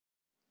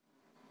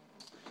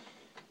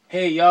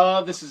Hey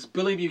y'all, this is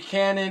Billy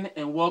Buchanan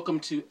and welcome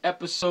to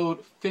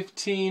episode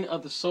 15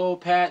 of the Soul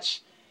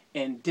Patch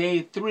and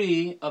day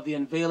 3 of the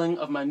unveiling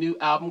of my new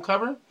album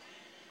cover.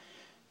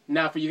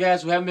 Now for you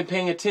guys who haven't been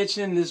paying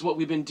attention, this is what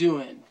we've been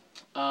doing.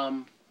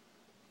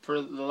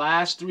 For the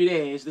last 3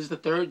 days, this is the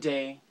third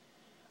day,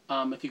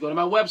 if you go to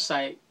my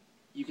website,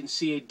 you can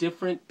see a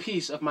different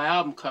piece of my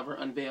album cover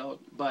unveiled,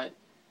 but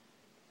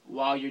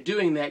while you're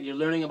doing that, you're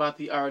learning about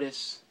the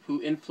artists who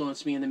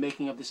influenced me in the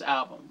making of this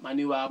album, my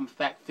new album,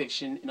 Fact,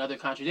 Fiction, and Other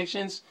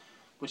Contradictions,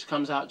 which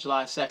comes out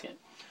July 2nd.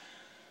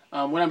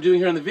 What I'm doing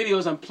here in the video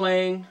is I'm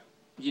playing,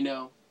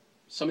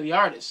 some of the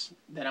artists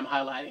that I'm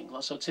highlighting.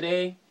 So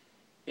today,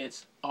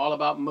 it's all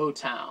about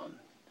Motown.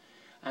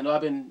 I know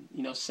I've been,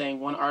 saying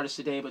one artist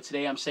a day, but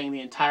today I'm saying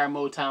the entire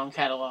Motown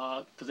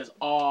catalog because it's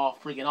all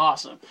freaking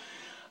awesome.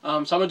 So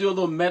I'm going to do a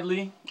little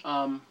medley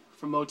from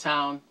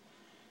Motown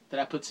that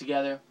I put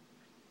together.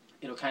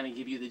 It'll kind of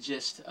give you the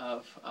gist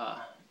of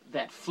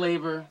that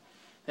flavor.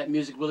 That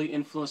music really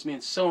influenced me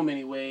in so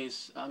many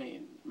ways. I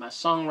mean, my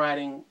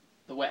songwriting,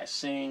 the way I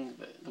sing,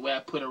 the way I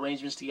put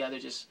arrangements together,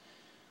 just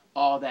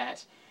all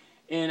that.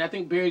 And I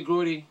think Berry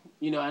Gordy,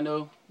 I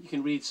know you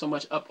can read so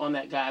much up on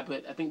that guy,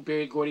 but I think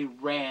Berry Gordy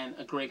ran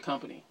a great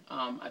company.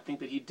 I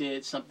think that he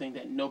did something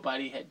that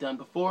nobody had done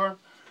before.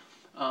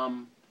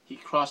 He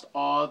crossed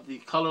all the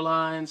color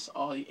lines,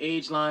 all the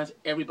age lines.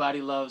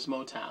 Everybody loves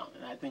Motown,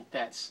 and I think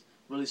that's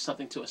really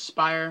something to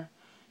aspire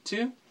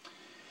to.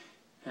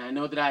 And I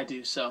know that I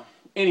do. So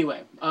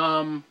anyway,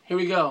 here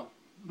we go.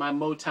 My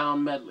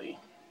Motown medley.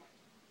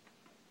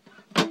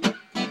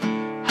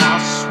 How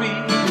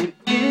sweet it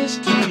is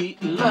to be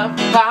loved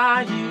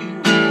by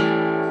you.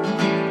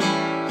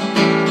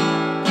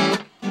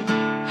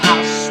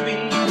 How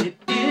sweet it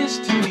is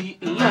to be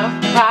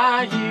loved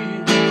by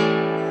you.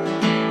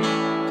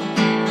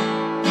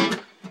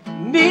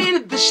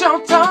 Needed the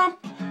shelter of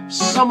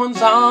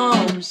someone's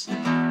arms,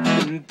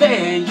 and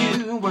there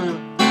you were.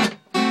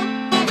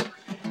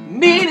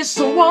 Needed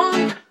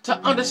someone to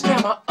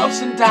understand my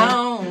ups and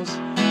downs.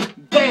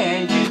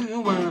 There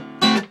you were.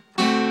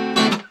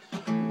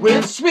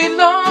 With sweet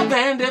love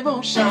and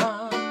devotion,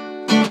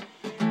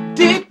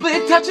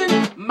 deeply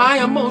touching my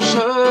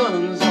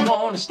emotions. I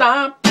wanna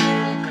stop.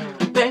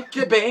 Thank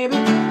you, baby.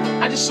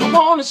 I just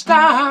wanna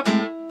stop.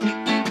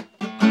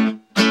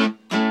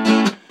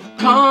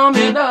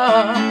 Coming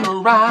up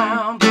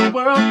around the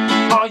world.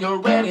 Are you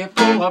ready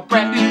for a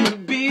brand new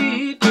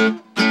beat?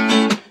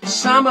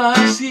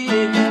 Summer's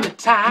here, the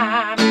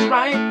time is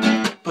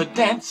right for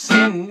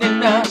dancing in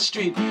the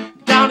street.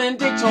 Down in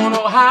Daytona,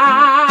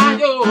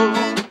 Ohio,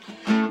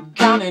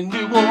 down in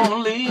New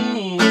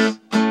Orleans,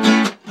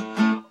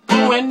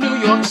 oh, in New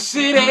York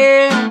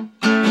City.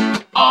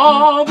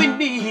 All we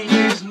need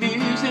is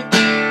music,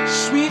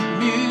 sweet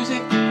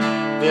music.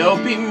 There'll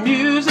be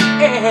music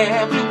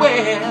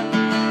everywhere.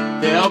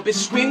 There'll be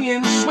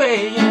swinging,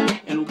 swaying,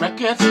 and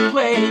records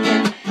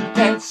playing,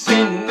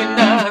 dancing in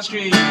the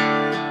street.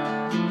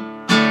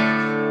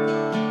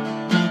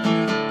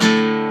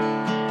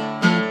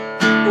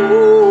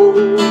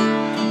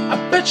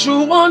 Bet you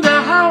wonder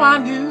how I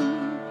knew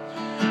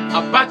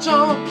about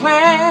your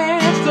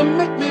plans to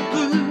make me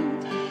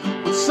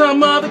blue with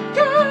some other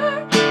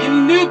guy you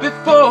knew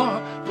before.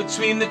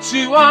 Between the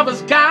two of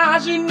us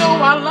guys, you know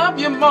I love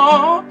you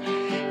more.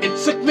 It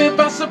took me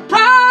by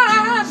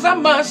surprise, I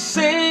must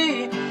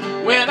say,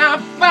 when I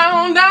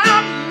found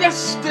out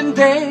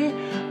yesterday.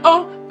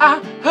 Oh, I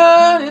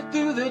heard it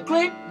through the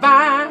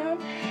grapevine.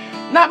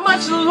 Not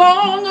much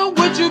longer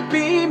would you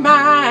be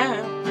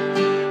mine.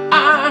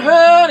 I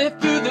heard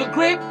it through the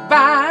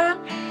grapevine,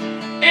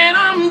 and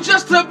I'm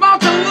just about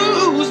to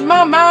lose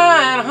my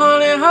mind,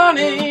 honey,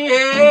 honey,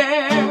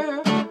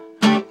 yeah.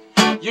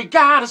 You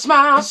got a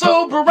smile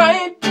so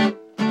bright,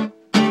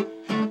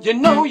 you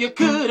know you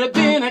could have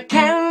been a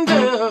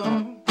candle.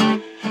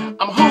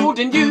 I'm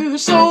holding you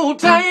so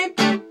tight,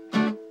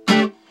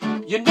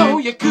 you know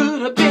you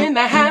could have been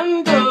a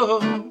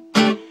handle.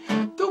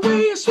 The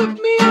way you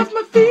swept me off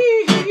my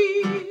feet,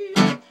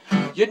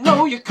 you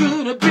know you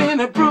could have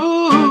been a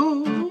bruise.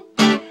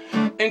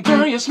 And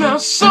girl, you smell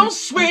so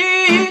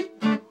sweet,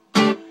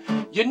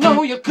 you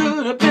know you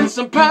could have been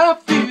some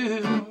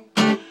perfume.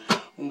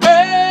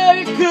 Well,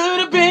 you could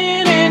have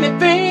been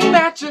anything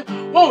that you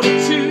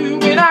wanted to,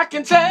 and I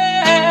can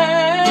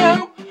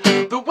tell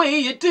the way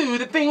you do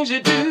the things you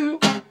do.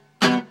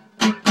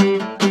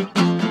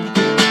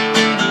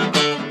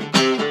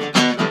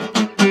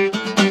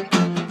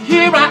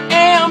 Here I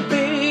am,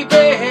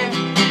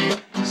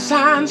 baby,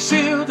 signed,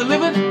 sealed,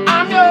 delivered,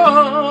 I'm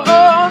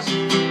yours.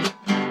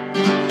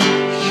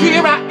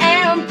 Here I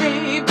am,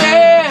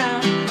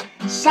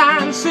 baby,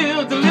 signed,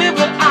 sealed,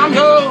 delivered, I'm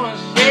yours,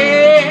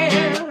 yeah.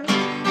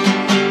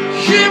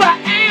 Here I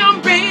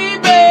am,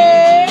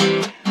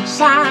 baby,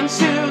 signed,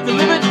 sealed,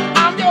 delivered,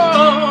 I'm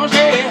yours,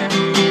 yeah.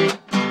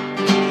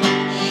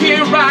 Here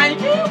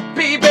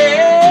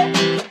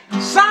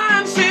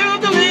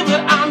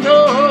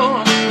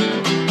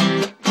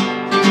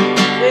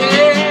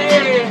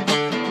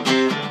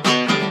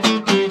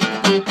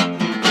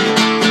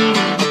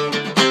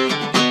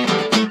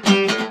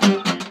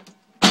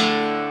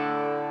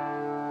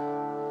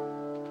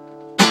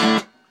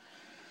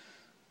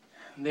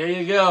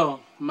go.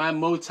 My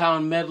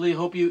Motown medley.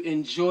 Hope you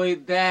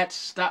enjoyed that.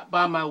 Stop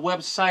by my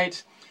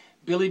website,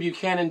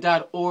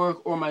 billybuchanan.org,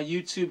 or my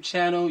YouTube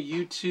channel,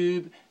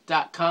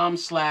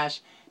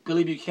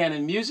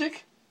 youtube.com/BillyBuchananMusic,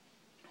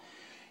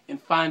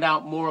 and find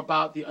out more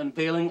about the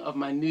unveiling of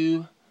my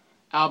new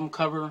album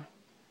cover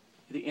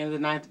at the end of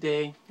the 9th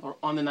day, or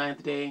on the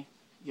 9th day.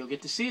 You'll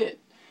get to see it.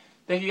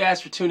 Thank you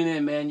guys for tuning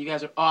in, man. You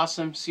guys are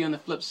awesome. See you on the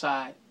flip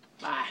side.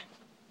 Bye.